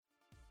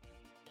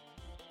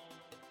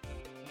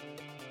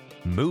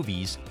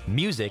movies,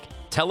 music,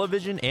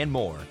 television, and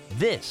more.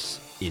 This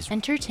is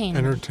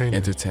Entertainment.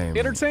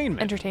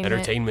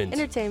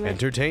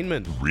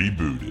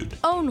 Rebooted.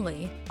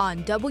 Only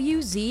on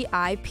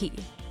WZIP.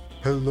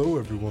 Hello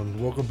everyone,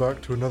 welcome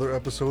back to another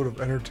episode of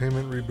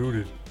Entertainment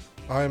Rebooted.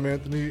 I am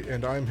Anthony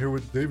and I'm here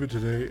with David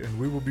today and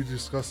we will be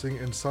discussing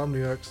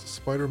Insomniac's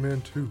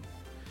Spider-Man 2.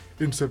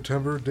 In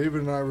September,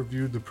 David and I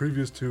reviewed the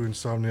previous two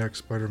Insomniac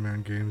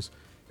Spider-Man games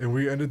and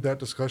we ended that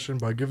discussion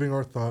by giving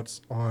our thoughts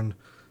on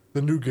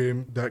the new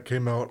game that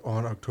came out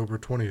on October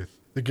 20th.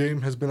 The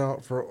game has been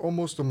out for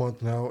almost a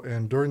month now,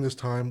 and during this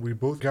time, we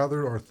both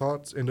gathered our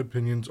thoughts and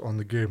opinions on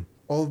the game.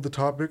 All of the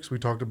topics we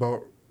talked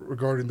about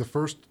regarding the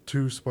first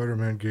two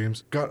Spider-Man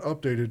games got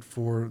updated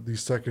for the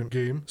second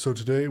game, so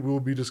today we will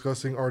be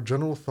discussing our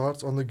general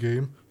thoughts on the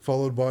game,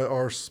 followed by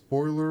our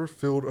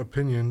spoiler-filled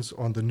opinions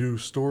on the new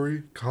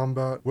story,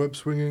 combat,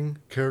 web-swinging,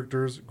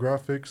 characters,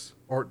 graphics,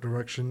 art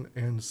direction,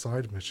 and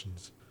side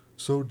missions.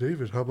 So,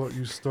 David, how about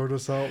you start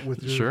us out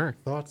with your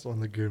thoughts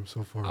on the game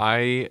so far?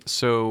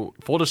 So,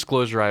 full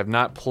disclosure, I have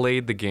not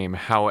played the game.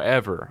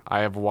 However, I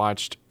have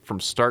watched from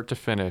start to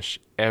finish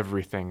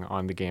everything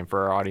on the game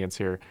for our audience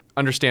here.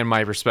 Understand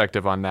my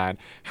perspective on that.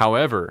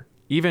 However,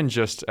 even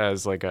just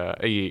as like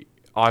a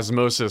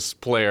osmosis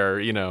player,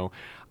 you know,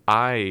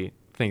 I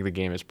think the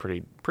game is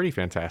pretty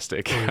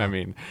fantastic. I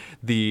mean,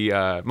 the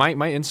my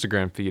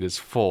Instagram feed is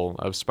full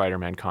of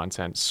Spider-Man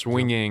content,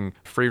 swinging,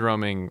 free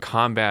roaming,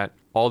 combat,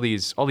 all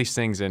these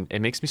things, and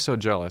it makes me so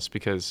jealous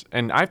because,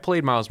 and I've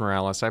played Miles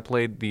Morales, I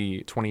played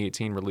the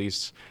 2018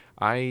 release.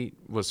 I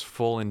was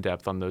full in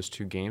depth on those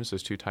two games,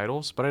 those two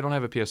titles, but I don't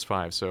have a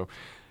PS5, so,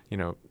 you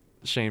know,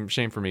 shame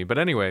for me. But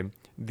anyway,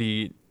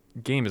 the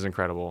game is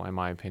incredible in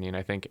my opinion.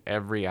 I think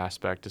every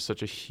aspect is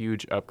such a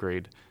huge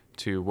upgrade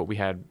to what we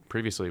had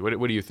previously. What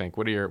do you think?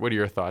 What are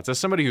your thoughts? As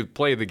somebody who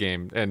played the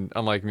game, and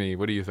unlike me,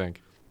 what do you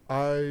think?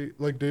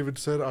 Like David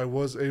said, I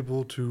was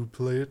able to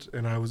play it,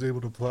 and I was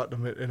able to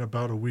platinum it in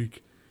about a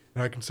week.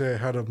 And I can say I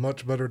had a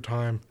much better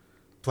time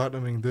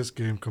platinuming this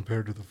game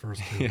compared to the first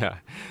game. Yeah.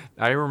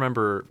 I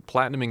remember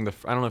platinuming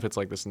I don't know if it's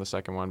like this in the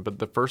second one, but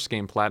the first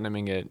game,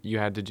 platinuming it, you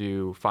had to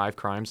do 5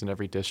 crimes in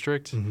every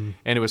district. Mm-hmm.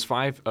 And it was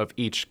 5 of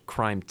each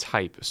crime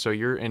type. So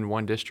you're in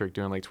one district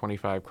doing like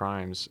 25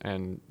 crimes,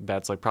 and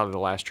that's like probably the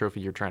last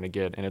trophy you're trying to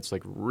get. And it's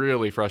like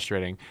really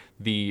frustrating.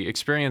 The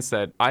experience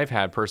that I've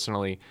had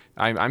personally,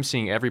 I'm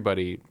seeing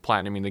everybody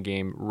platinuming the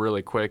game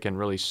really quick and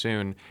really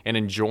soon and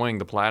enjoying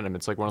the platinum.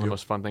 It's like one of the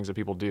most fun things that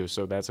people do.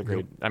 So that's a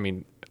great, I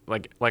mean,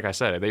 like I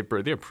said, they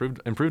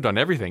improved on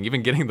everything.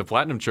 Even getting the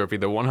platinum trophy,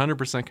 the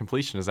 100%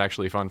 completion is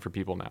actually fun for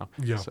people now.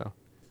 Yeah. So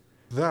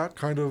that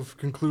kind of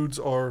concludes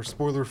our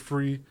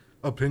spoiler-free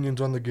opinions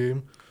on the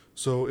game.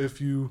 So if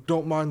you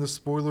don't mind the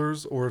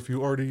spoilers, or if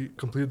you already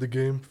completed the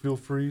game, feel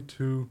free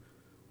to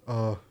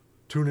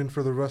tune in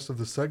for the rest of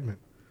the segment.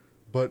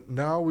 But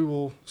now we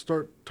will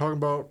start talking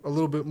about a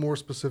little bit more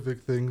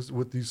specific things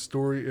with the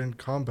story and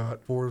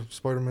combat for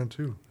Spider-Man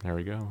 2. There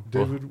we go.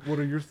 David, what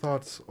are your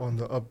thoughts on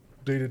the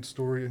updated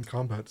story and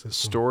combat system?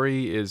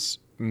 Story is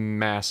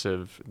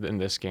massive in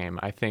this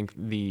game. I think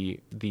the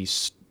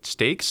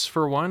stakes,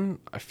 for one,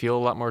 I feel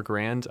a lot more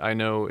grand. I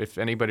know if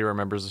anybody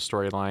remembers the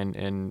storyline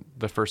in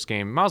the first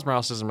game, Miles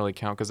Morales doesn't really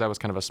count because that was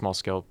kind of a small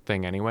scale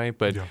thing anyway.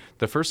 But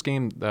the first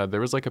game,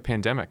 there was like a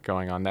pandemic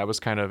going on. That was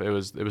kind of, it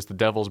was the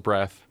Devil's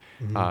Breath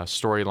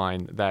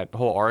storyline. That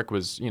whole arc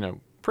was, you know,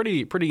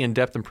 pretty in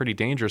depth and pretty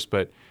dangerous.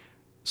 But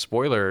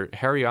spoiler,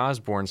 Harry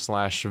Osborn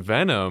 /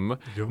 Venom,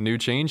 new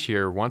change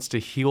here, wants to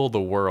heal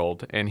the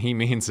world, and he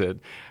means it.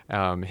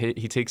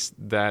 He takes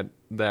that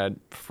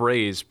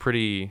phrase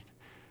pretty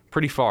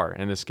far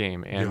in this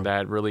game, and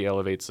that really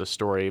elevates the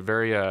story.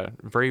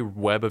 Very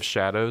Web of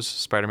Shadows,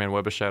 Spider-Man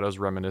Web of Shadows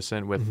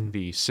reminiscent, with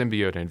the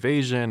symbiote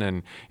invasion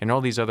and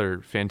all these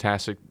other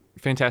fantastic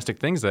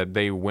things that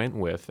they went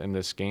with in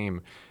this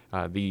game.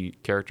 The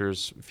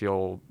characters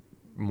feel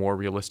more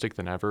realistic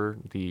than ever.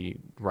 The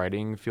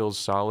writing feels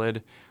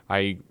solid.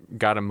 I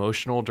got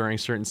emotional during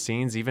certain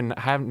scenes, even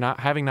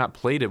having not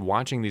played it,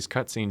 watching these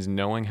cutscenes,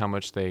 knowing how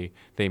much they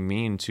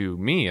mean to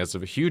me as a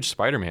huge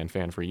Spider-Man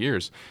fan for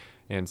years.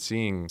 And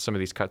seeing some of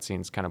these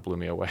cutscenes kind of blew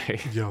me away.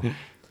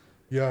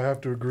 Yeah, I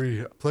have to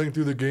agree. Playing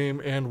through the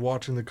game and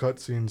watching the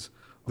cutscenes,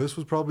 this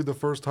was probably the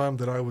first time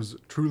that I was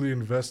truly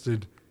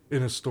invested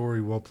in a story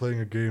while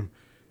playing a game.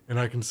 And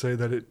I can say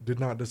that it did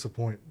not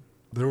disappoint.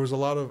 There was a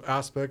lot of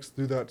aspects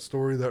through that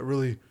story that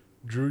really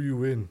drew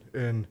you in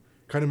and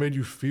kind of made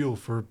you feel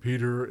for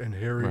Peter and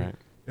Harry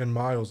and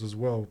Miles as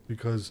well.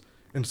 Because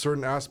in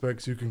certain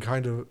aspects, you can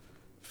kind of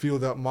feel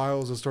that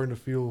Miles is starting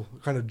to feel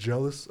kind of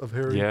jealous of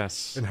Harry.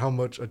 Yes. And how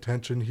much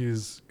attention he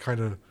is kind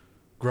of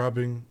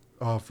grabbing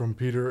from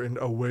Peter and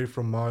away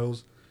from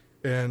Miles.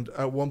 And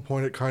at one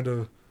point, it kind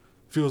of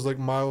feels like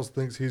Miles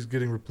thinks he's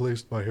getting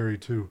replaced by Harry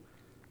too.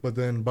 But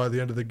then by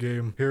the end of the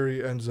game,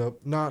 Harry ends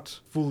up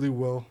not fully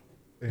well.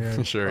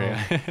 And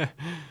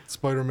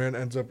Spider-Man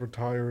ends up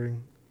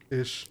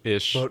retiring-ish.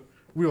 But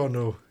we all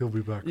know he'll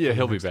be back. Yeah,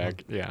 he'll be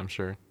back. Yeah, I'm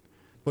sure.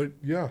 But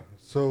yeah,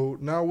 so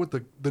now with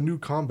the new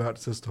combat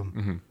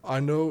system, I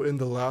know in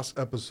the last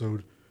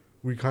episode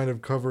we kind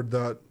of covered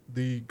that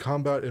the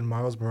combat in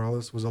Miles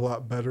Morales was a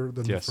lot better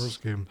than Yes, the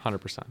first game.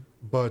 100%.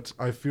 But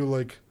I feel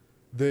like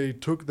they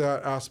took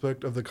that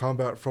aspect of the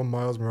combat from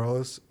Miles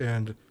Morales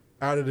and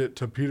added it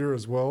to Peter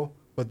as well,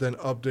 but then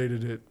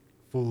updated it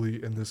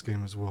fully in this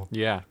game as well.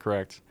 Yeah,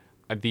 correct.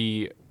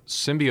 The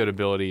symbiote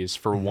abilities,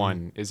 for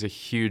one, is a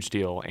huge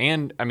deal.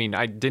 And, I mean,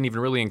 I didn't even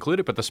really include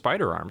it, but the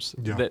spider arms.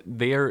 Yeah.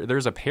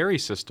 There's a parry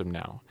system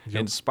now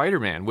in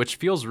Spider-Man, which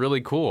feels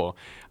really cool.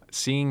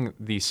 Seeing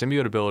the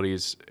symbiote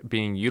abilities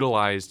being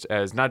utilized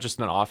as not just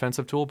an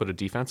offensive tool, but a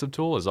defensive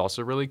tool is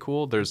also really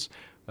cool. There's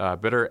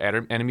better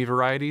enemy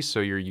variety,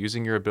 so you're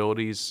using your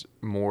abilities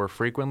more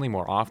frequently,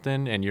 more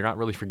often, and you're not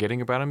really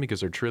forgetting about them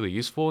because they're truly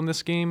useful in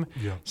this game.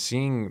 Yeah.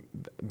 Seeing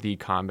the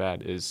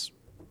combat is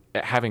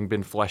having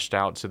been fleshed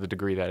out to the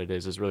degree that it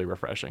is really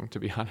refreshing, to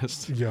be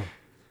honest. Yeah,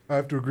 I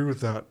have to agree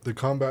with that. The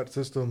combat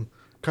system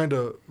kind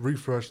of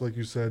refreshed, like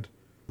you said,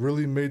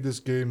 really made this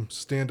game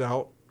stand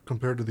out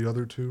compared to the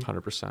other two.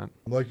 100%.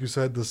 Like you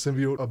said, the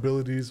symbiote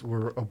abilities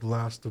were a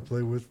blast to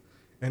play with.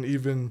 And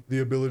even the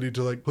ability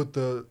to like put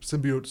the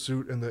symbiote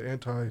suit and the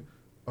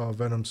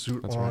anti-venom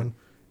suit That's on right.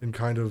 and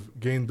kind of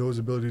gain those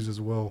abilities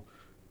as well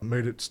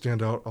made it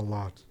stand out a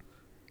lot.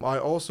 I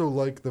also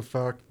like the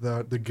fact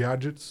that the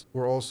gadgets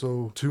were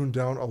also tuned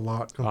down a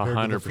lot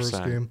compared to the first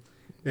 100%. game.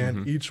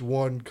 And each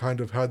one kind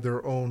of had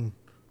their own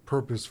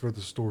purpose for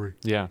the story.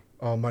 Yeah.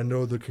 I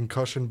know the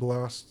concussion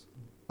blast,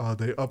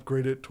 they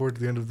upgraded towards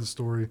the end of the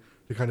story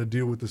to kind of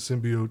deal with the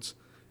symbiotes.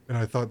 And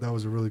I thought that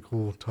was a really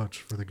cool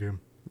touch for the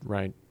game.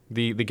 Right.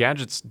 The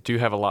gadgets do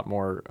have a lot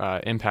more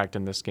impact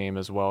in this game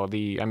as well.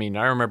 I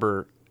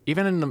remember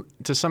even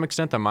to some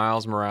extent the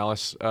Miles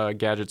Morales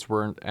gadgets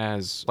weren't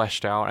as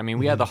fleshed out. I mean,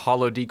 we had the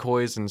holo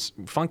decoys and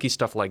funky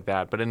stuff like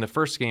that, but in the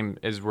first game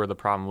is where the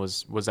problem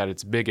was at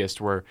its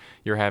biggest, where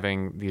you're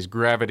having these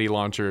gravity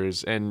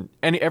launchers and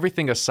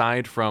everything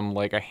aside from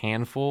like a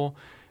handful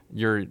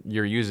you're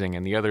using,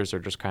 and the others are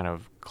just kind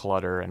of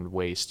clutter and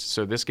waste.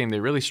 So this game, they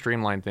really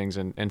streamlined things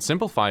and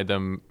simplified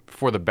them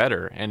for the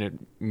better, and it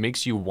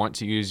makes you want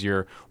to use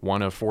your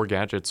one of 4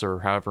 gadgets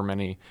or however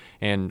many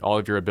and all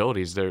of your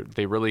abilities.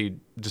 They really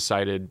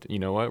decided, you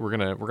know what, we're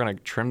gonna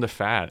trim the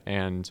fat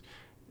and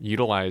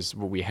utilize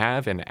what we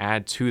have and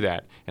add to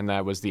that. And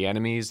that was the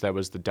enemies, that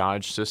was the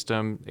dodge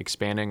system,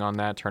 expanding on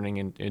that, turning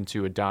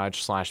into a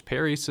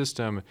dodge/parry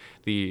system,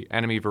 the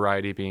enemy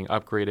variety being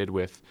upgraded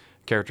with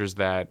characters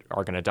that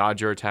are going to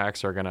dodge your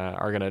attacks, are going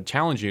to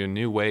challenge you in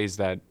new ways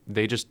that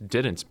they just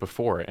didn't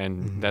before.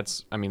 And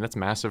that's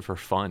massive for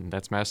fun.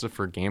 That's massive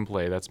for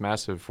gameplay. That's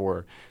massive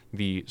for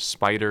the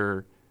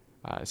spider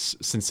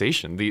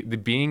sensation, the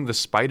being the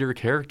spider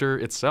character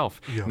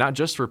itself. Yeah. Not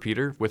just for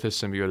Peter with his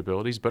symbiote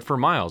abilities, but for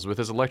Miles with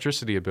his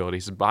electricity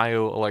abilities,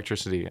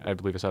 bioelectricity, I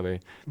believe is how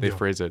they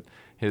phrase it.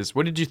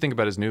 What did you think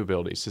about his new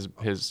abilities?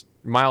 His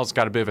Miles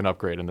got a bit of an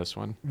upgrade in this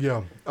one.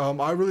 Yeah,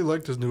 I really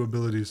liked his new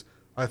abilities.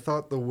 I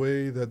thought the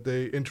way that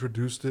they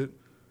introduced it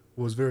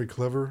was very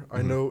clever.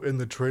 I know in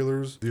the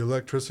trailers, the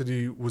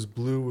electricity was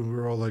blue, and we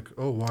were all like,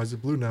 oh, why is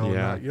it blue now and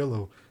not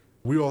yellow?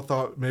 We all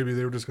thought maybe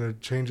they were just going to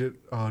change it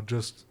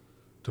just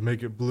to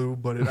make it blue,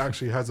 but it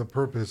actually has a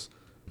purpose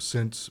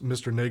since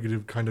Mr.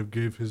 Negative kind of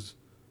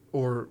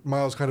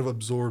Miles kind of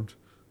absorbed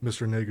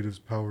Mr. Negative's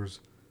powers.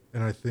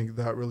 And I think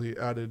that really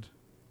added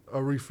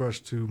a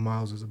refresh to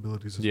Miles'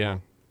 abilities as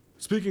well.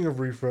 Speaking of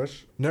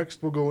refresh,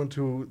 next we'll go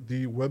into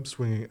the web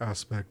swinging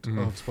aspect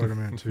of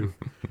Spider-Man 2.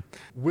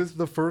 With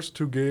the first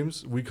 2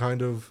 games, we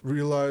kind of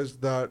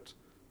realized that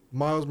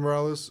Miles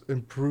Morales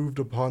improved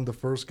upon the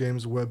first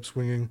game's web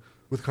swinging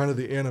with kind of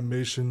the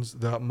animations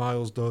that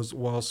Miles does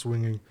while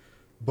swinging.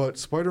 But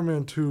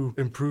Spider-Man 2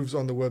 improves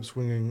on the web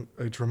swinging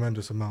a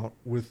tremendous amount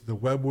with the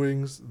web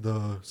wings,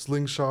 the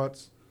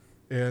slingshots,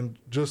 and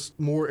just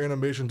more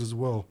animations as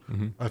well.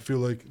 I feel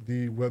like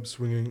the web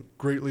swinging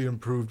greatly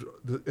improved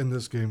in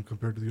this game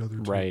compared to the other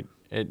two. Right.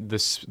 The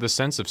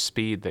sense of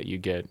speed that you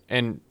get,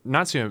 and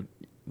not to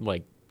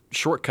like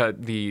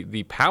shortcut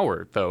the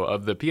power though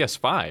of the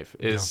PS5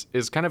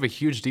 is kind of a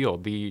huge deal.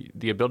 The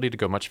ability to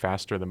go much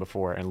faster than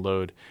before and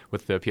load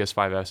with the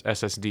PS5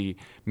 SSD,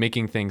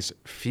 making things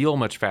feel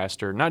much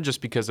faster, not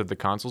just because of the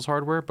console's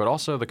hardware, but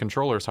also the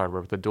controller's hardware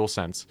with the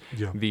DualSense.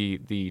 Yeah.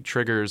 The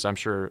triggers, I'm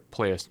sure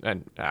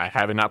and I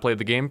haven't not played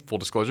the game, full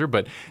disclosure,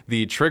 but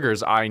the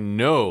triggers I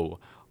know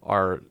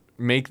are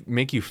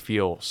make you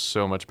feel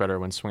so much better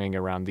when swinging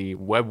around. The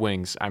web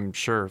wings, I'm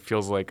sure,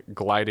 feels like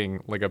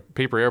gliding like a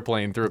paper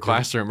airplane through a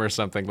classroom or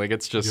something. Like,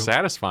 it's just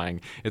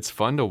satisfying. It's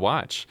fun to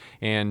watch.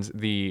 And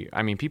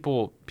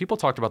people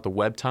talked about the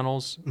web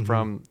tunnels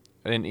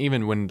and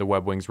even when the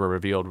web wings were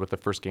revealed with the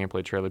first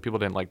gameplay trailer, people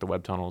didn't like the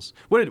web tunnels.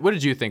 What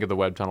did you think of the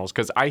web tunnels?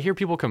 Because I hear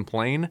people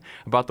complain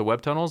about the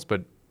web tunnels,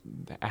 but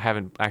I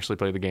haven't actually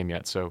played the game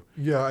yet. So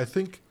yeah, I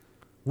think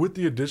with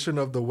the addition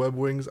of the web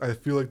wings, I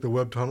feel like the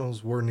web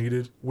tunnels were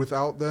needed.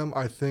 Without them,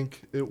 I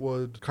think it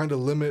would kind of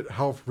limit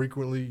how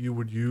frequently you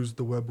would use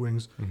the web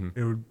wings.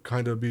 It would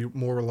kind of be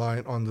more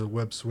reliant on the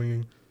web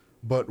swinging.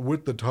 But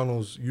with the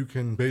tunnels, you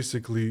can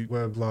basically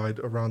web glide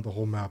around the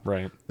whole map.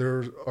 Right.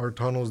 There are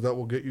tunnels that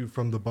will get you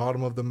from the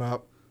bottom of the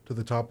map to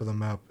the top of the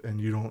map, and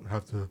you don't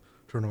have to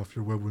turn off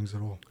your web wings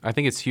at all. I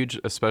think it's huge,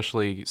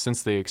 especially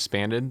since they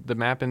expanded the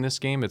map in this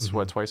game. It's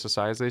what, twice the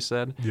size, they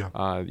said.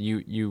 Yeah.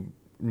 You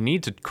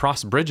need to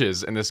cross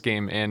bridges in this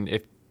game, and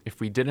if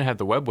we didn't have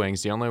the web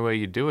wings, the only way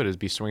you do it is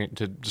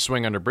to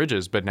swing under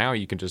bridges. But now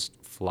you can just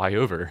fly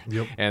over,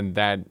 Yep. and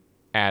that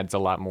adds a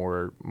lot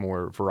more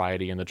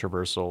variety in the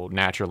traversal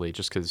naturally,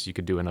 just because you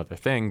could do another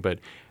thing, but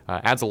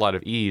adds a lot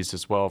of ease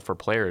as well for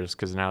players,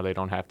 because now they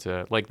don't have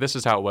to, like, this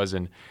is how it was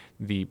in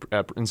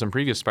some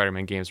previous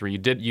Spider-Man games, where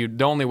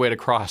the only way to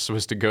cross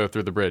was to go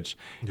through the bridge.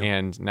 Yep.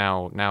 And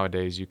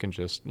nowadays you can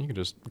just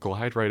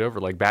glide right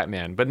over like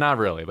Batman, but not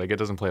really. Like, it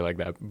doesn't play like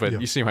that.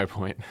 But you see my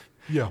point.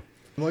 Yeah.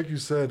 Like you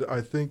said, I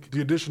think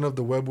the addition of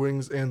the web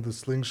wings and the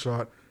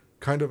slingshot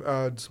kind of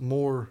adds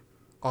more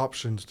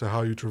options to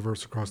how you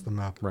traverse across the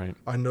map. Right.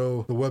 I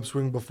know the web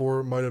swing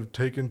before might have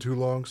taken too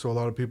long, so a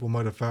lot of people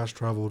might have fast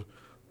traveled,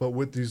 but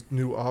with these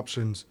new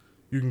options,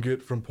 you can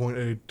get from point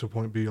A to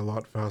point B a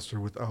lot faster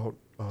without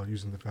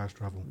using the fast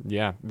travel.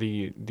 Yeah,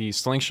 the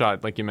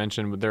slingshot, like you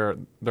mentioned, there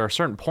are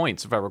certain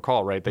points, if I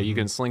recall right, that you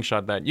can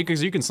slingshot that. You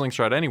can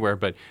slingshot anywhere,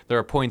 but there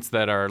are points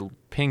that are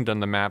pinged on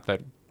the map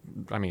that,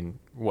 I mean,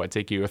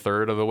 take you a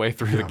third of the way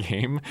through the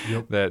game,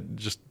 Yep. that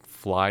just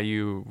fly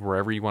you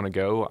wherever you want to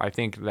go. I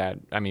think that,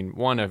 I mean,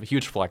 one, a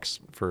huge flex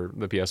for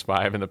the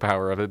PS5 and the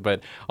power of it,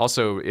 but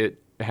also it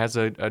has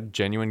a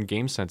genuine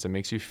game sense. It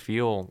makes you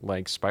feel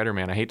like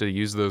Spider-Man. I hate to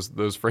use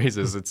those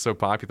phrases. It's so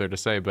popular to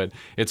say, but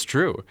it's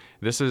true.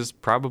 This is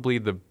probably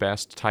the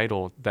best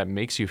title that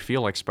makes you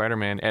feel like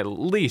Spider-Man, at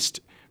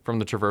least from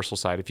the traversal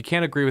side. If you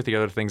can't agree with the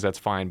other things, that's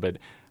fine, but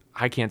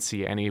I can't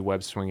see any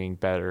web swinging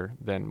better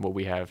than what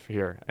we have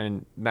here.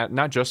 And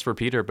not just for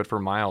Peter, but for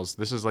Miles.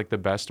 This is like the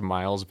best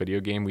Miles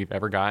video game we've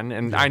ever gotten.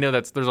 And I know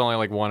there's only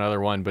like one other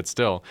one, but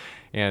still.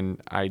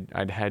 And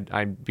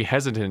I'd be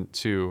hesitant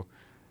to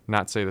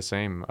not say the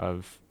same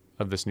of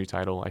this new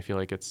title. I feel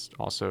like it's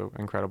also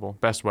incredible.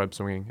 Best web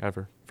swinging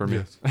ever for me.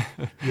 Yes.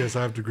 Yes,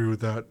 I have to agree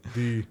with that.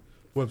 The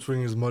web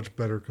swinging is much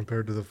better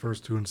compared to the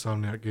first two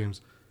Insomniac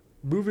games.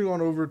 Moving on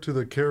over to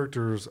the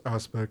characters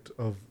aspect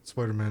of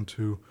Spider-Man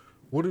 2,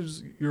 what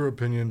is your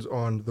opinions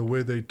on the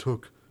way they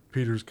took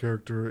Peter's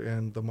character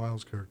and the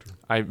Miles character?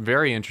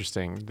 Very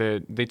interesting.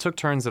 They took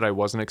turns that I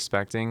wasn't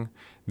expecting.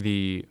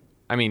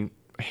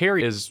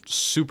 Harry is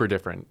super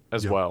different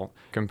as well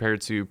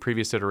compared to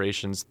previous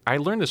iterations. I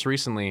learned this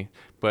recently,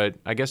 but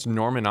I guess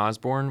Norman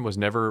Osborn was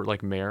never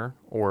like mayor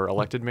or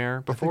elected mayor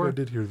before. I think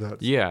I did hear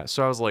that. Yeah,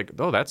 so I was like,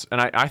 oh,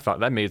 and I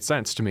thought that made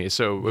sense to me.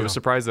 So I was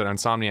surprised that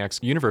Insomniac's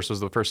universe was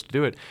the first to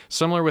do it.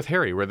 Similar with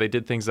Harry, where they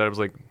did things that I was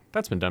like,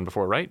 that's been done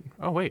before, right?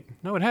 Oh, wait,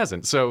 no, it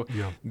hasn't. So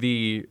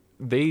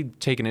they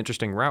take an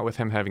interesting route with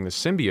him having the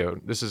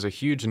symbiote. This is a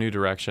huge new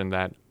direction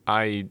that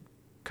I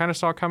kind of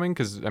saw coming,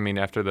 because, I mean,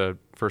 after the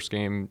first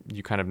game,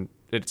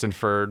 it's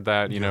inferred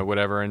that,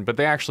 whatever, but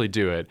they actually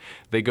do it.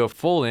 They go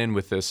full in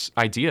with this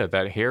idea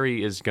that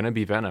Harry is going to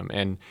be Venom,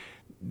 and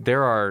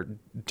there are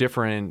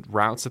different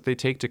routes that they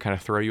take to kind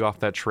of throw you off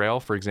that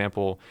trail. For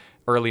example,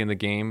 early in the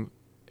game,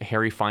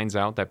 Harry finds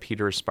out that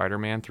Peter is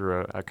Spider-Man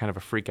through a kind of a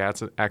freak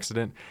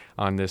accident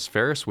on this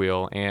Ferris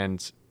wheel,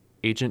 and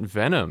Agent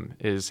Venom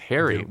is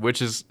Harry,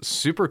 which is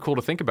super cool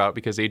to think about,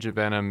 because Agent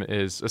Venom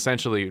is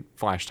essentially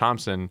Flash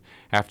Thompson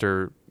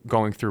after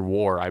going through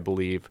war, I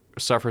believe,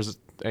 suffers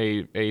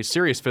a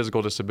serious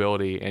physical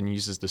disability and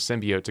uses the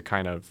symbiote to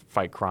kind of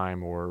fight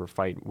crime or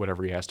fight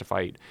whatever he has to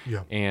fight.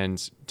 Yeah.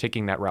 And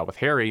taking that route with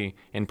Harry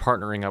and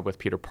partnering up with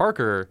Peter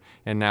Parker,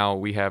 and now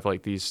we have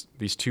like these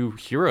two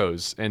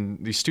heroes and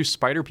these two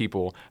spider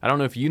people. I don't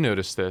know if you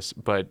noticed this,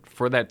 but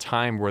for that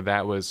time where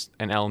that was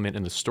an element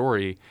in the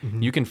story,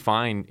 you can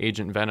find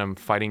Agent Venom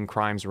fighting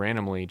crimes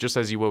randomly, just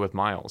as you would with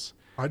Miles.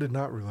 I did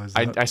not realize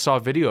that. I saw a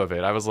video of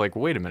it. I was like,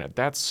 wait a minute,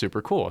 that's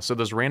super cool. So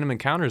those random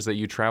encounters that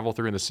you travel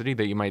through in the city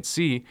that you might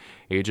see,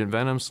 Agent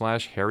Venom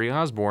 / Harry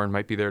Osborn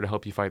might be there to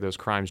help you fight those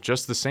crimes,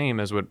 just the same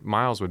as what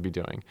Miles would be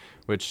doing,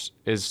 which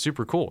is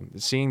super cool.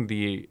 Seeing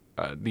the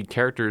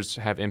characters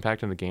have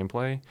impact in the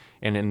gameplay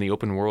and in the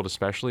open world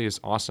especially is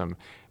awesome.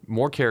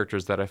 More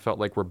characters that I felt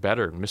like were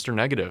better. Mr.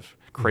 Negative,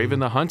 Kraven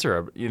the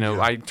Hunter.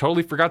 I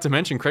totally forgot to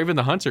mention Kraven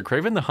the Hunter.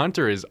 Kraven the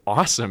Hunter is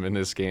awesome in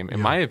this game. In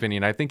my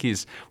opinion, I think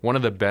he's one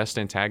of the best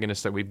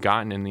antagonists that we've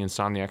gotten in the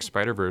Insomniac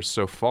Spider-Verse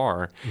so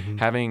far.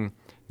 Having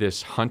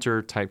this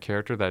hunter type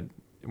character that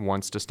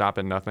wants to stop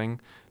at nothing,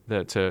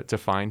 to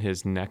find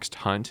his next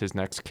hunt, his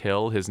next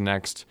kill, his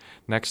next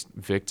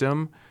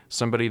victim,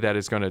 somebody that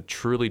is going to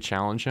truly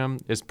challenge him,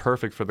 is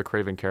perfect for the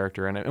Kraven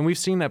character. And we've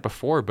seen that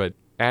before, but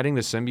adding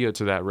the symbiote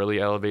to that really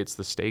elevates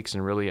the stakes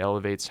and really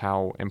elevates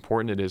how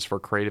important it is for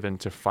Kraven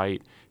to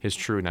fight his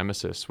true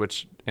nemesis,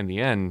 which in the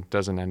end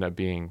doesn't end up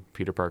being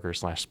Peter Parker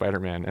 /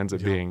 Spider-Man, ends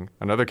up being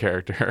another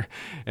character.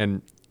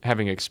 And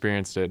having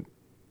experienced it,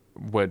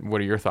 what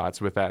are your thoughts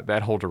with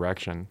that whole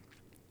direction?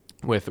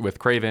 With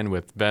Kraven,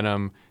 with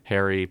Venom,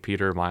 Harry,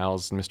 Peter,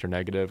 Miles, Mr.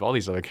 Negative, all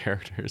these other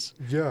characters.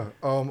 Yeah,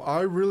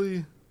 I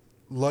really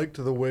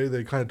liked the way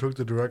they kind of took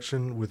the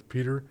direction with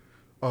Peter.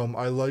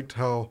 I liked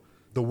how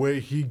the way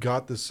he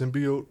got the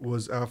symbiote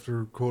was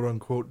after quote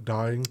unquote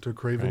dying to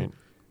Kraven, Right.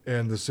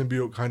 and the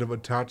symbiote kind of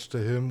attached to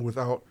him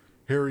without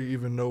Harry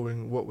even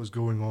knowing what was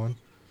going on.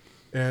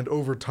 And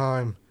over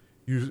time,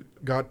 you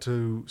got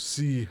to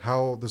see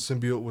how the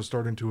symbiote was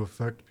starting to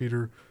affect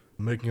Peter,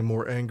 making him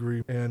more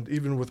angry. And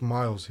even with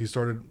Miles, he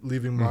started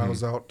leaving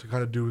Miles out to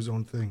kind of do his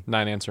own thing.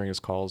 Not answering his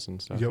calls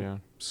and stuff. Yep. Yeah.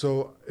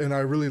 So, and I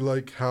really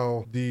like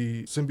how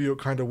the symbiote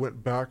kind of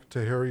went back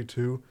to Harry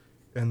too,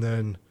 and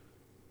then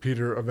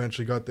Peter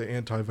eventually got the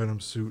anti-Venom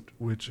suit,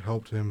 which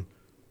helped him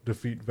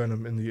defeat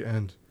Venom in the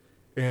end.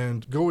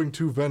 And going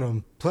to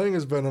Venom, playing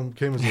as Venom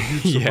came as a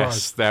huge surprise.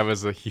 Yes, that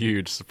was a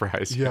huge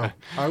surprise. Yeah,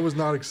 I was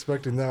not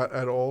expecting that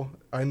at all.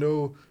 I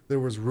know there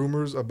was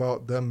rumors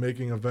about them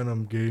making a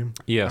Venom game.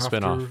 Yeah, after,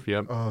 spin-off,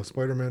 yep.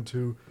 Spider-Man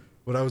 2,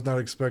 but I was not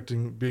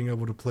expecting being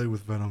able to play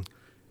with Venom.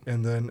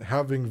 And then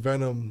having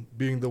Venom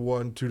being the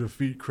one to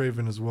defeat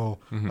Kraven as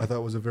well, I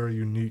thought was a very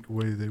unique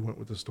way they went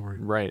with the story.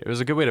 Right. It was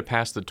a good way to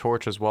pass the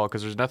torch as well,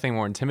 because there's nothing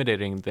more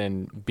intimidating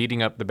than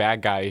beating up the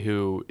bad guy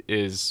who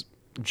is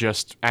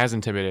just as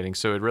intimidating.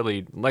 So it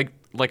really, like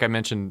I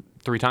mentioned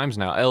 3 times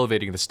now,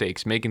 elevating the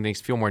stakes, making things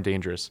feel more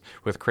dangerous,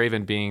 with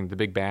Kraven being the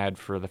big bad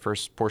for the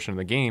first portion of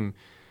the game,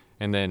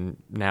 and then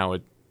now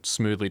it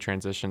smoothly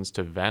transitions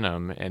to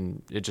Venom,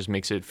 and it just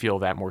makes it feel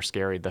that more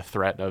scary, the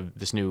threat of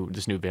this new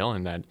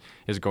villain that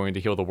is going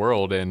to heal the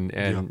world,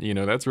 and you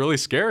know, that's really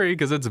scary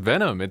because it's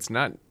Venom. It's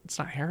not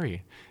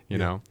Harry, you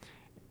know.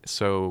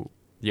 So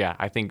yeah,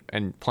 I think,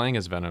 and playing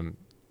as Venom,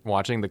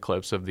 watching the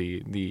clips of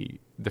the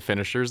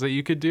finishers that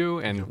you could do,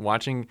 and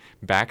watching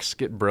backs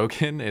get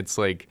broken, it's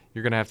like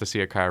you're gonna have to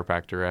see a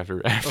chiropractor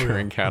after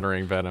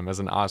encountering Venom as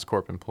an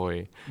Oscorp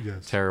employee.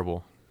 Yes.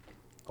 Terrible.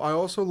 I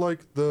also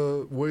like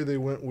the way they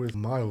went with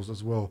Miles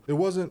as well. It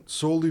wasn't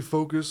solely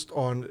focused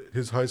on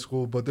his high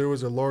school, but there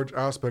was a large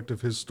aspect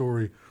of his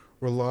story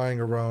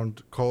relying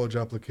around college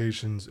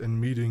applications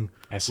and meeting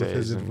with his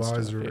Essays and stuff,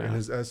 advisor and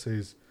his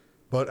essays.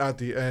 But at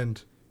the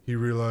end, he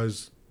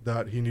realized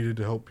that he needed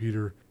to help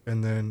Peter.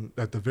 And then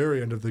at the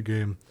very end of the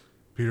game,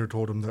 Peter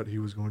told him that he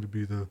was going to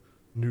be the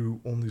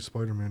new only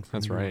Spider-Man.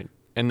 That's right.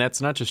 And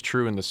that's not just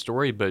true in the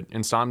story, but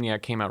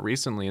Insomniac came out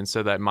recently and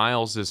said that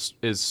Miles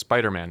is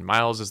Spider-Man.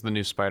 Miles is the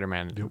new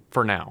Spider-Man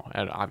for now.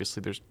 And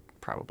obviously there's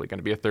probably going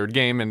to be a third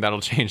game, and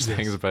that'll change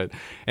things. But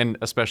and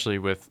especially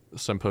with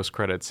some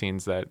post-credit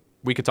scenes that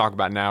we could talk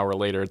about now or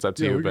later. It's up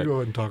to you. We but can go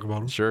ahead and talk about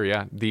them. Sure,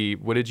 yeah.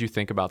 What did you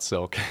think about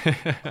Silk?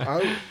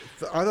 I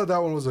thought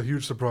that one was a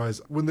huge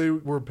surprise. When they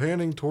were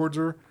panning towards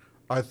her,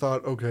 I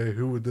thought, okay,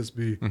 who would this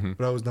be?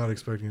 But I was not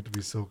expecting it to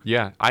be Silk.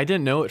 Yeah, I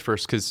didn't know at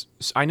first, because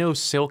I know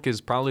Silk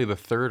is probably the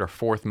 3rd or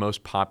 4th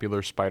most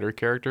popular Spider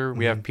character.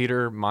 We have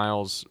Peter,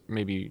 Miles,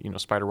 maybe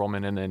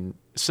Spider-Woman, and then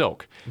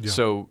Silk. Yeah.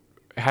 So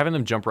having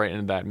them jump right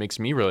into that makes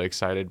me really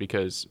excited,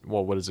 because,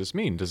 well, what does this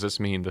mean? Does this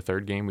mean the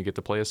 3rd game we get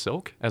to play as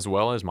Silk as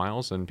well as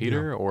Miles and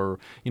Peter? Or,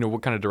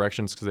 what kind of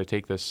directions could they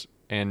take this?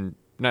 And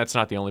that's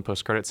not the only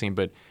post-credit scene,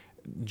 but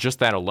just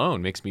that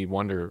alone makes me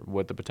wonder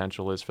what the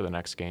potential is for the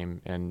next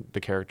game and the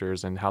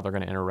characters and how they're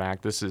going to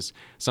interact. This is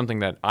something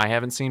that I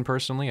haven't seen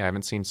personally. I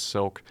haven't seen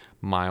Silk,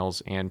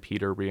 Miles, and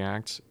Peter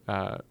react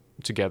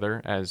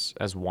together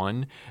as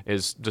one.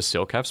 Does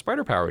Silk have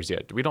spider powers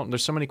yet?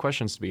 There's so many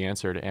questions to be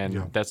answered,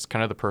 and that's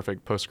kind of the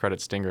perfect post-credit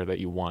stinger that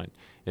you want,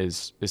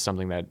 is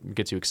something that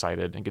gets you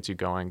excited and gets you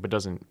going, but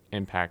doesn't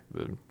impact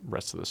the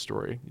rest of the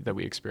story that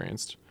we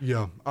experienced.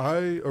 Yeah,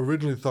 I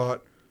originally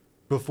thought,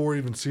 before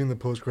even seeing the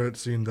post-credit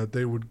scene, that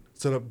they would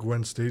set up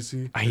Gwen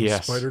Stacy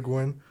and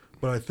Spider-Gwen,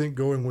 but I think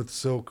going with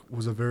Silk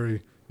was a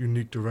very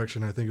unique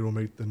direction. I think it'll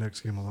make the next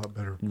game a lot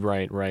better.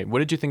 Right. What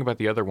did you think about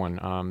the other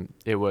one?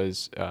 It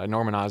was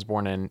Norman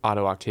Osborn and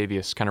Otto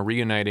Octavius kind of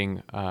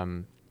reuniting,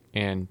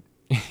 and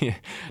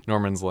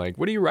Norman's like,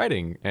 "What are you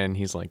writing?" And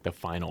he's like, "The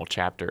final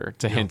chapter,"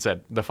 to hint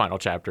at the final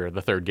chapter of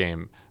the 3rd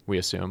game, we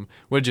assume.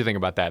 What did you think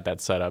about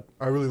that setup?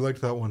 I really liked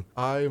that one.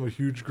 I am a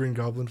huge Green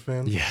Goblin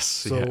fan. Yes.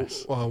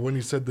 So when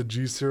you said the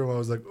G serum, I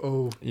was like,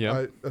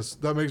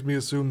 that makes me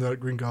assume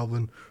that Green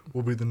Goblin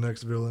will be the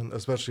next villain,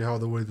 especially how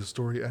the way the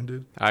story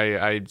ended.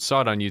 I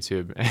saw it on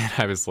YouTube, and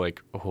I was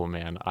like, oh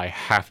man, I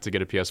have to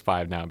get a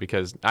PS5 now,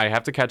 because I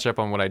have to catch up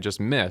on what I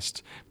just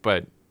missed.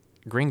 But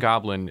Green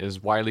Goblin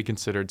is widely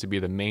considered to be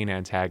the main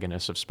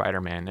antagonist of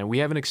Spider-Man, and we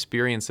haven't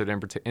experienced that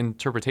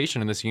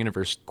interpretation in this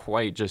universe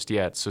quite just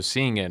yet. So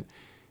seeing it,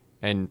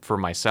 and for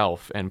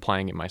myself, and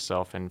playing it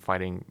myself, and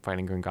fighting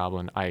Green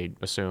Goblin, I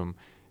assume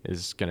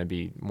is going to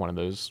be one of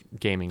those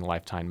gaming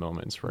lifetime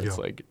moments where it's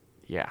like,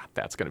 yeah,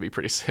 that's going to be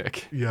pretty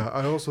sick. Yeah,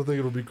 I also think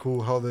it'll be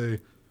cool how they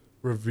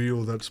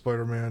reveal that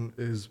Spider-Man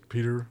is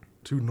Peter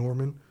to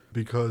Norman,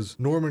 because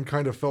Norman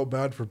kind of felt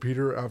bad for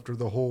Peter after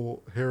the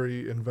whole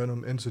Harry and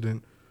Venom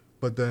incident,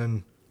 but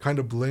then kind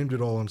of blamed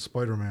it all on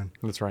Spider-Man.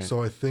 That's right.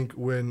 So I think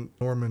when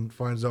Norman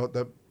finds out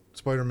that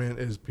Spider-Man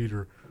is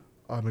Peter,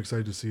 I'm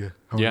excited to see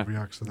how he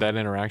reacts to that. That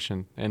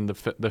interaction and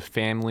the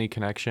family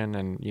connection,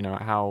 and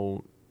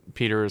how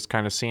Peter is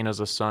kind of seen as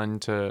a son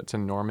to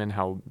Norman,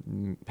 how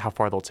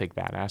far they'll take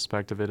that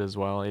aspect of it as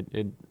well.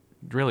 It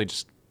really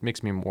just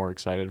makes me more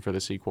excited for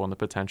the sequel and the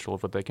potential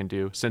of what they can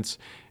do, since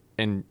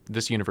in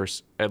this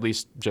universe, at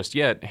least just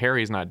yet,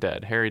 Harry's not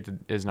dead. Harry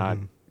is not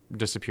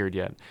disappeared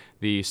yet.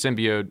 The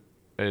symbiote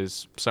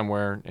is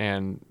somewhere,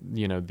 and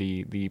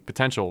the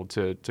potential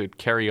to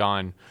carry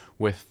on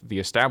with the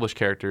established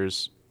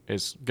characters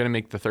is going to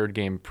make the third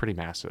game pretty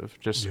massive,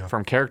 just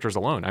from characters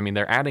alone. I mean,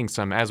 they're adding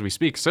some as we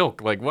speak.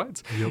 Silk, like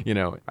what?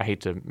 Yep. I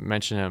hate to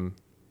mention him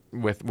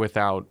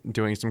without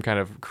doing some kind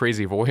of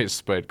crazy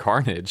voice, but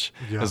Carnage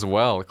as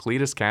well.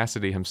 Cletus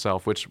Cassidy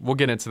himself, which we'll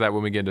get into that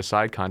when we get into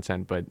side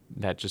content, but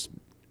that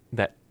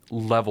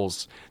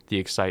levels the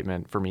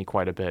excitement for me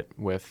quite a bit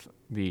with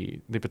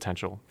the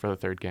potential for the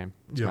third game.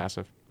 It's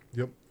massive.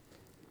 Yep.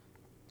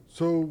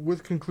 So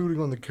with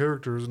concluding on the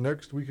characters,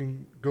 next we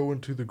can go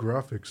into the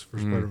graphics for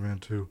Spider-Man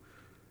 2.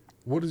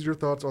 What is your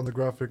thoughts on the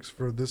graphics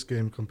for this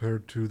game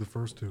compared to the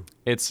first two?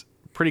 It's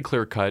pretty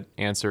clear-cut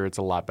answer. It's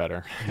a lot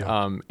better.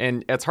 Yeah.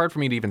 And it's hard for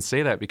me to even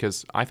say that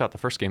because I thought the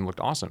first game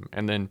looked awesome.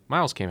 And then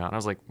Miles came out, and I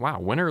was like,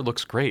 wow, winter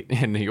looks great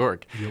in New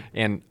York. Yep.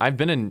 And I've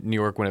been in New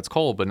York when it's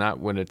cold, but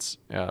not when it's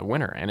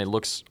winter. And it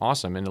looks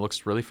awesome, and it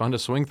looks really fun to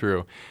swing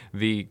through.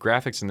 The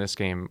graphics in this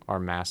game are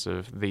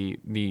massive.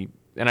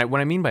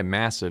 What I mean by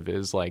massive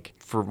is, like,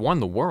 for one,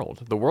 the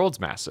world's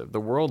massive. The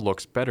world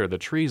looks better. The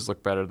trees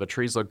look better. The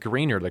trees look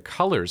greener. The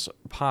colors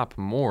pop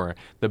more.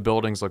 The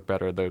buildings look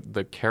better.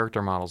 The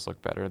character models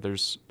look better.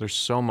 There's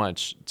so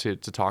much to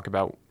talk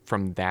about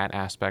from that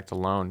aspect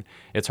alone.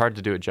 It's hard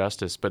to do it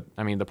justice, but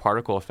I mean, the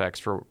particle effects,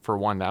 for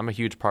one, I'm a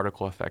huge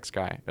particle effects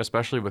guy,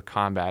 especially with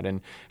combat,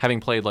 and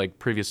having played like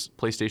previous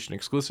PlayStation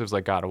exclusives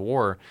like God of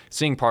War,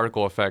 seeing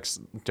particle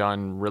effects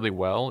done really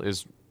well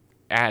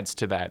adds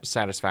to that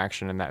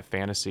satisfaction and that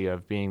fantasy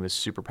of being this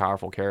super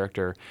powerful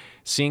character.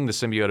 Seeing the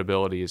symbiote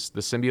abilities,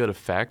 the symbiote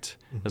effect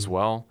as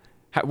well.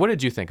 What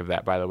did you think of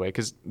that, by the way?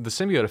 Because the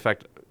symbiote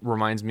effect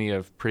reminds me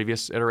of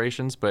previous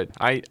iterations, but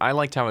I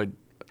liked how it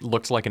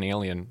looks like an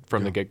alien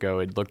from the get-go.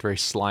 It looked very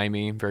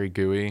slimy, very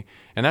gooey,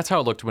 and that's how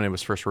it looked when it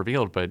was first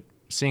revealed, but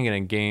seeing it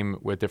in game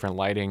with different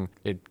lighting,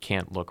 it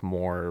can't look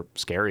more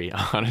scary,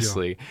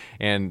 honestly.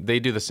 And they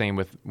do the same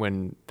with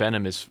when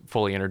Venom is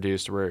fully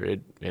introduced, where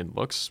it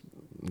looks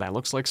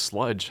like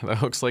sludge.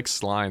 That looks like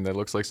slime. That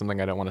looks like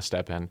something I don't want to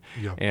step in.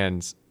 Yeah.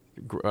 And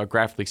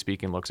graphically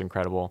speaking, looks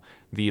incredible.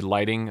 The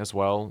lighting as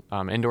well.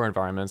 Indoor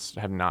environments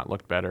have not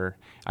looked better,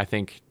 I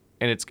think.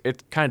 And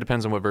it kind of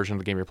depends on what version of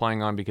the game you're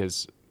playing on,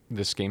 because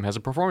this game has a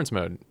performance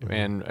mode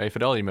and a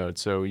fidelity mode.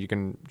 So you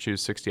can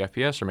choose 60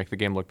 FPS or make the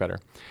game look better.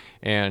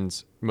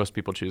 And most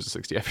people choose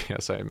 60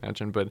 FPS, I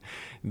imagine. But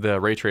the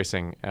ray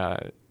tracing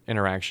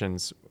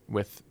interactions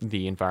with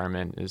the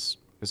environment is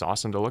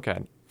awesome to look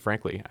at.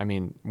 Frankly, I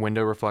mean,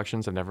 window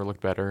reflections have never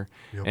looked better.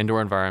 Yep.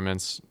 Indoor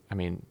environments, I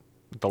mean,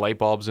 the light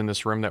bulbs in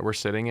this room that we're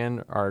sitting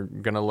in are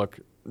going to look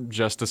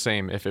just the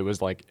same if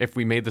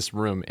we made this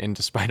room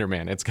into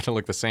Spider-Man, it's going to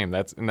look the same.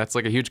 That's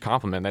like a huge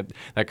compliment.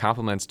 That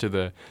compliments to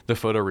the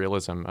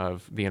photorealism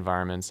of the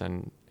environments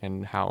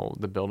and how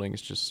the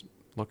buildings just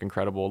look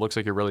incredible. It looks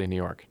like you're really in New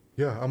York.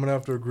 Yeah, I'm going to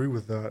have to agree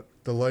with that.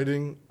 The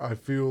lighting, I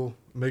feel,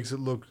 makes it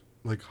look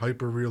like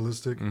hyper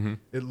realistic.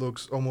 It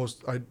looks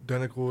almost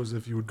identical as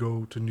if you would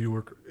go to New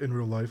York in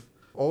real life.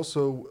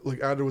 Also, like,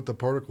 added with the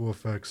particle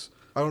effects,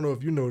 I don't know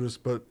if you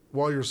noticed, but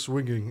while you're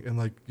swinging and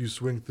like you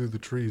swing through the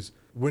trees,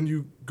 when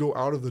you go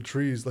out of the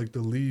trees, like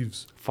the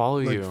leaves follow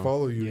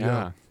you.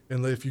 Yeah.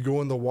 And if you go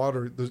in the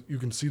water, you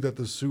can see that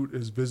the suit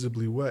is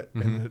visibly wet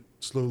and it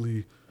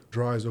slowly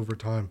dries over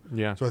time.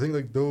 Yeah. So I think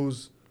like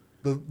those,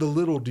 the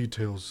little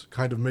details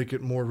kind of make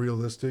it more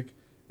realistic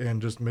and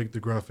just make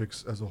the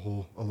graphics as a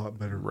whole a lot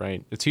better.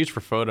 Right. It's huge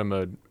for photo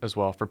mode as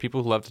well. For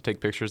people who love to take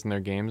pictures in their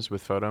games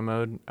with photo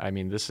mode, I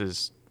mean, this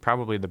is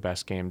probably the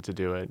best game to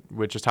do it,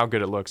 with just how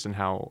good it looks and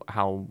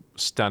how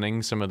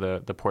stunning some of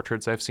the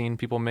portraits I've seen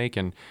people make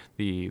and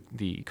the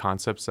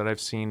concepts that I've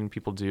seen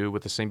people do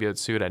with the symbiote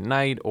suit at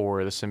night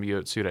or the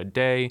symbiote suit at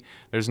day.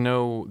 There's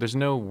no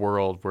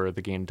world where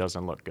the game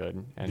doesn't look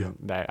good. And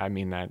I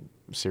mean that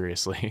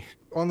seriously.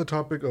 On the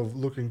topic of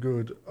looking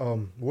good,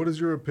 what is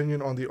your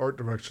opinion on the art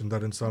direction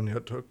that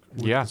Insomniac took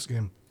with this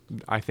game?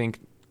 I think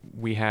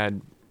we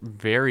had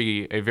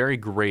a very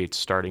great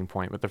starting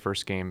point with the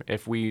first game.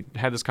 If we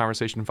had this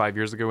conversation 5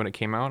 years ago when it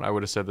came out, I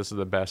would have said this is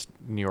the best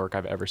New York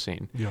I've ever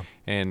seen. Yeah.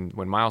 And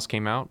when Miles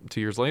came out 2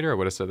 years later, I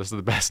would have said this is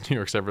the best New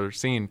York's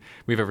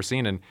we've ever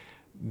seen. And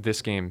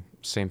this game,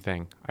 same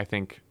thing. I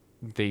think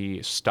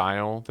the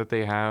style that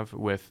they have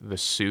with the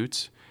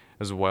suit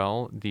as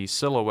well, the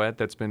silhouette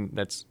that's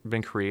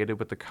been created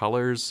with the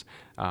colors,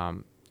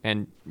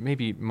 and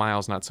maybe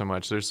Miles not so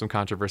much. There's some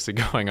controversy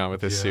going on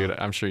with his suit,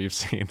 I'm sure you've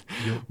seen.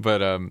 Yep.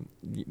 But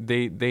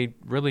they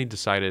really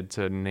decided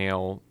to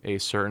nail a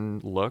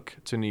certain look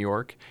to New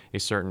York, a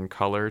certain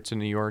color to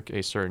New York,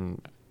 a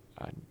certain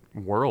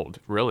world,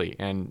 really.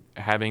 And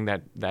having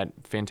that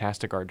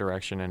fantastic art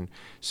direction and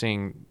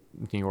seeing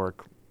New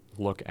York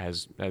look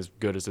as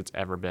good as it's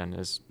ever been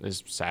is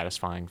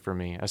satisfying for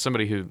me. As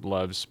somebody who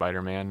loves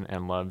Spider-Man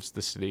and loves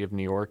the city of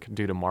New York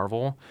due to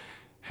Marvel,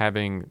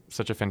 having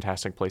such a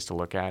fantastic place to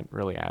look at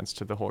really adds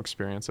to the whole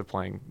experience of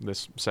playing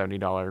this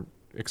 $70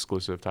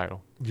 exclusive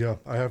title. Yeah,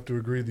 I have to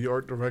agree. The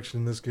art direction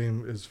in this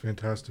game is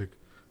fantastic.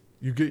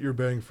 You get your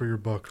bang for your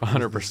buck.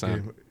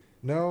 100%.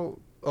 Now,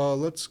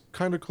 let's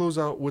kind of close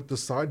out with the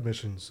side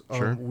missions.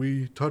 Sure.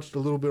 We touched a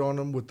little bit on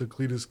them with the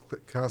Cletus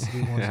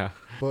Cassidy ones. Yeah.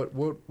 But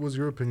what was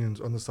your opinions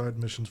on the side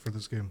missions for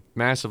this game?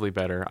 Massively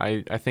better.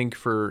 I think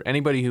for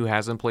anybody who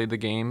hasn't played the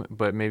game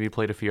but maybe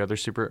played a few other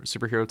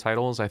superhero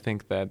titles, I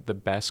think that the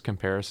best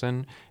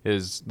comparison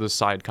is the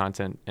side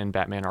content in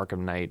Batman Arkham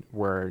Knight,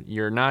 where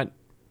you're not.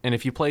 And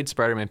if you played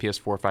Spider-Man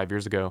PS4 5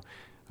 years ago,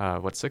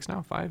 6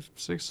 now? 5,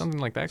 6, something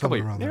like that. A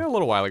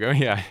little while ago.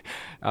 Yeah.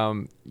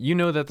 You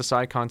know that the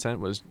side content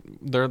was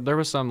there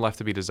was some left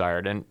to be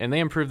desired, and they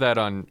improved that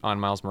on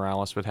Miles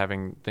Morales with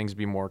having things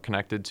be more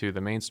connected to the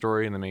main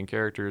story and the main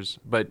characters.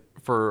 But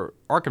for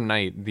Arkham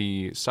Knight,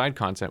 the side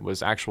content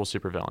was actual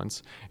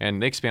supervillains,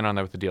 and they expand on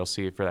that with the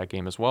DLC for that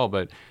game as well.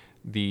 But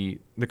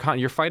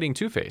you're fighting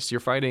Two-Face, you're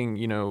fighting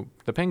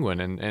the Penguin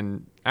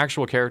and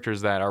actual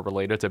characters that are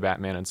related to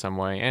Batman in some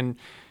way, and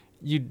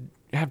you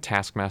have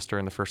Taskmaster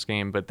in the first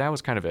game, but that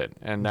was kind of it,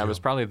 and that was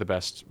probably the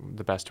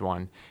best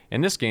one. In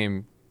this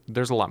game,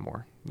 there's a lot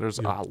more. There's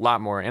a lot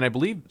more, and I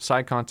believe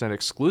side content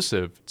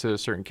exclusive to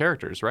certain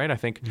characters, right? I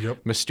think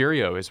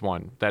Mysterio is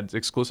one that's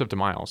exclusive to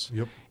Miles,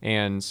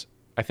 and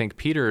I think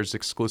Peter is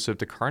exclusive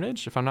to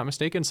Carnage, if I'm not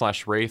mistaken,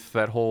 / Wraith.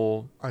 That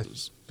whole I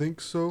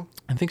think so.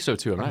 I think so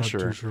too. I'm not sure.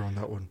 Too sure on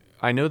that one.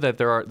 I know that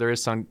there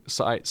is some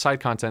side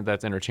content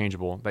that's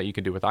interchangeable that you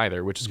can do with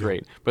either, which is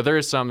great. But there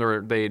is some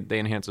where they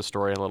enhance the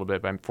story a little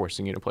bit by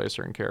forcing you to play a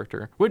certain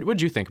character. What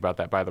did you think about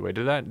that, by the way?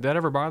 Did that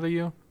ever bother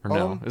you? Or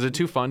no? Is it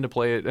too fun to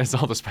play it as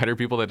all the spider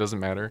people that doesn't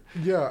matter?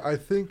 Yeah, I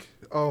think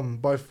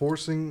by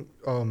forcing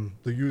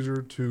the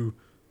user to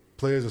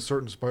play as a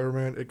certain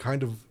Spider-Man, it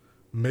kind of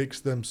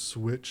makes them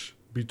switch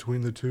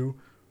between the two.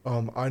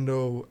 I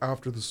know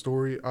after the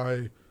story,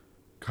 I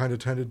kind of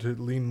tended to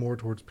lean more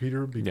towards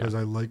Peter because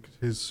I liked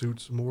his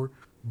suits more.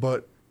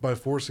 But by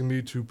forcing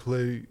me to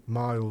play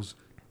Miles,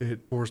 it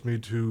forced me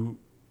to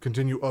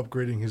continue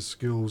upgrading his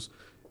skills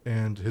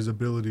and his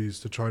abilities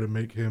to try to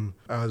make him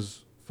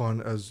as fun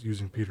as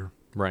using Peter.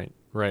 Right.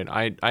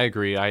 I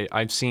agree.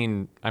 I've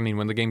seen,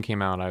 when the game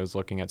came out, I was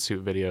looking at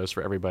suit videos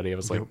for everybody. I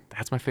was like,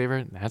 that's my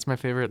favorite, that's my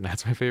favorite, and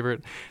that's my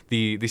favorite.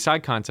 The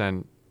side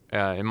content,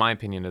 in my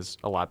opinion, is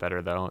a lot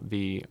better, though.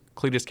 The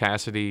Cletus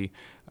Cassidy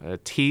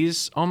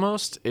tease,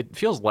 almost, it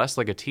feels less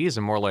like a tease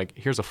and more like,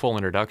 here's a full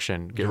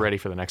introduction, get ready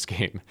for the next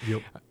game.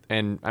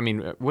 And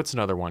what's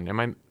another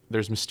one?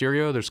 There's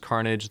Mysterio, there's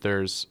Carnage,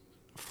 there's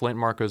Flint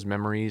Marco's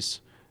Memories.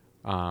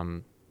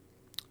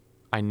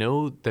 I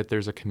know that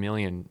there's a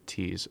Chameleon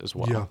tease as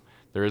well.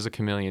 There is a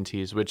Chameleon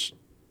tease, which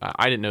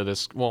I didn't know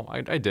this. Well,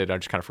 I did. I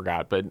just kind of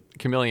forgot. But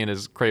Chameleon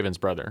is Kraven's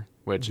brother,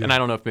 and I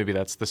don't know if maybe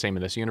that's the same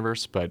in this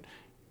universe, but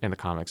in the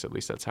comics, at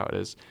least, that's how it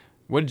is.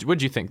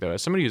 What'd you think, though?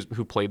 As somebody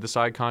who played the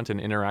side content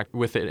and interact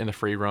with it in the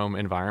free roam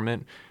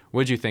environment,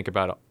 what'd you think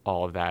about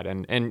all of that?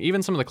 And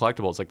even some of the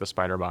collectibles, like the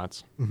spider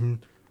bots? Mm-hmm.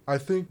 I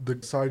think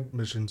the side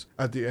missions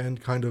at the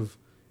end, kind of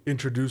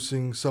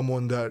introducing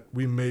someone that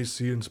we may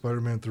see in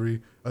Spider-Man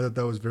 3, I thought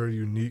that was very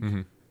unique.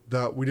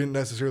 That we didn't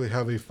necessarily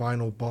have a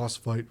final boss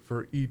fight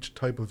for each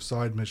type of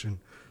side mission,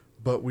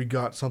 but we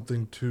got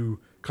something to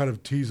kind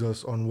of tease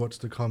us on what's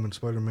to come in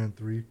Spider-Man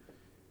 3.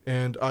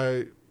 And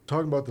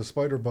talking about the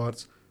spider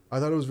bots, I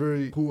thought it was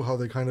very cool how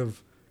they kind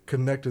of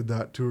connected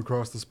that to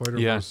Across the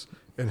Spider-Verse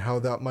and how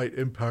that might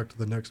impact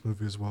the next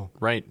movie as well.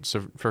 Right.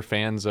 So for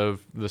fans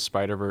of the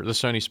Spider-Verse, the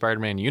Sony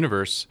Spider-Man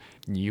universe,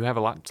 you have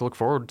a lot to look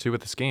forward to with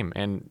this game.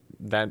 And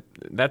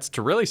that's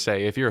to really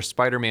say, if you're a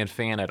Spider-Man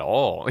fan at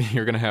all,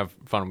 you're going to have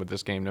fun with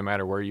this game no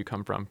matter where you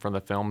come from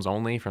the films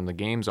only, from the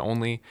games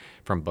only,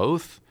 from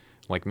both,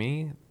 like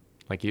me,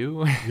 like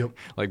you,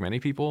 like many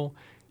people.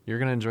 You're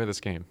going to enjoy this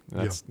game.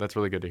 That's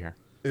really good to hear.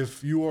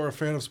 If you are a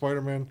fan of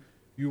Spider-Man,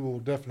 you will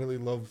definitely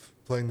love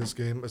playing this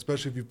game,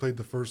 especially if you've played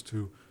the first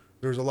two.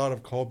 There's a lot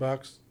of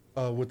callbacks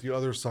with the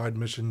other side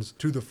missions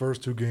to the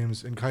first two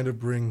games and kind of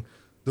bring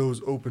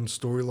those open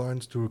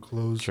storylines to a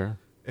close. Sure.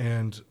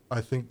 And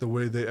I think the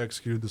way they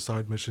executed the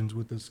side missions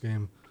with this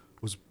game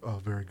was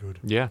very good.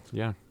 Yeah.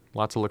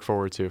 Lots to look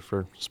forward to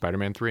for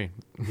Spider-Man 3.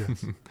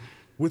 Yes.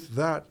 With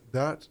that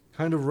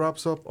kind of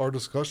wraps up our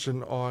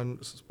discussion on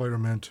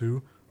Spider-Man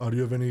 2. Do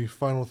you have any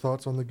final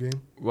thoughts on the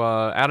game?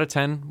 Out of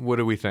 10, what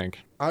do we think?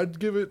 I'd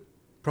give it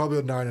probably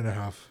a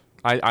 9.5.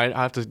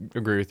 I have to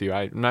agree with you.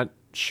 I'm not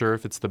sure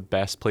if it's the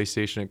best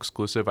PlayStation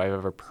exclusive I've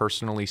ever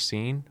personally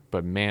seen,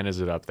 but man,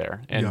 is it up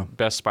there. And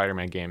best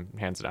Spider-Man game,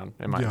 hands down,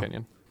 in my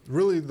opinion.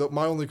 Really,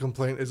 my only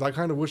complaint is I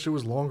kind of wish it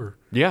was longer.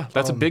 Yeah,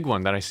 that's a big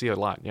one that I see a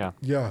lot, yeah.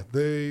 Yeah,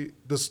 the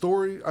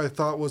story I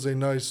thought was a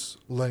nice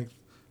length,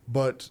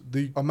 but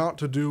the amount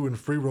to do in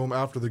free roam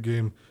after the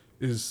game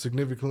is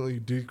significantly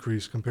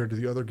decreased compared to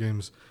the other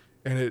games,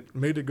 and it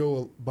made it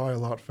go by a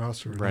lot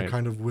faster. And I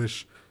kind of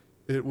wish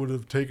it would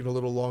have taken a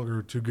little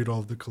longer to get all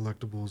of the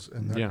collectibles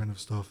and that kind of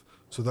stuff.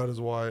 So that is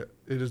why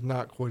it is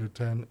not quite a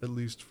 10, at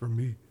least for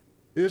me.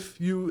 If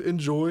you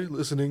enjoy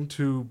listening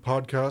to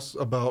podcasts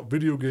about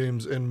video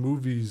games and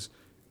movies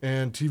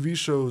and TV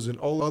shows and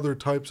all other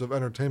types of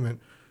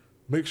entertainment,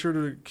 make sure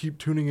to keep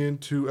tuning in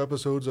to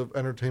episodes of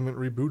Entertainment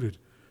Rebooted.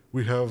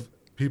 We have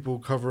people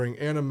covering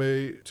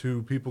anime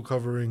to people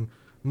covering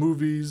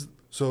movies.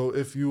 So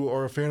if you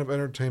are a fan of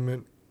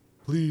entertainment,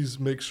 please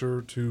make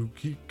sure to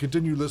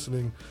continue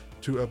listening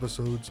to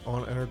episodes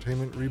on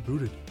Entertainment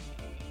Rebooted.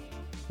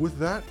 With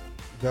that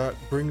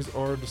brings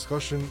our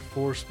discussion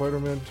for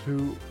Spider-Man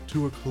 2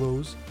 to a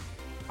close.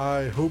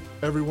 I hope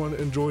everyone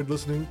enjoyed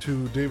listening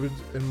to David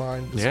and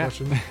mine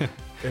discussion.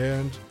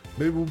 And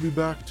maybe we'll be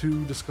back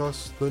to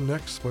discuss the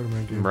next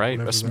Spider-Man game. Right,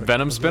 a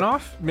Venom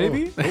spinoff,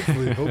 maybe? Oh,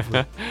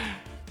 hopefully.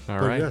 All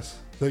right. Yes,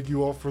 thank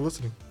you all for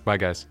listening. Bye,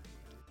 guys.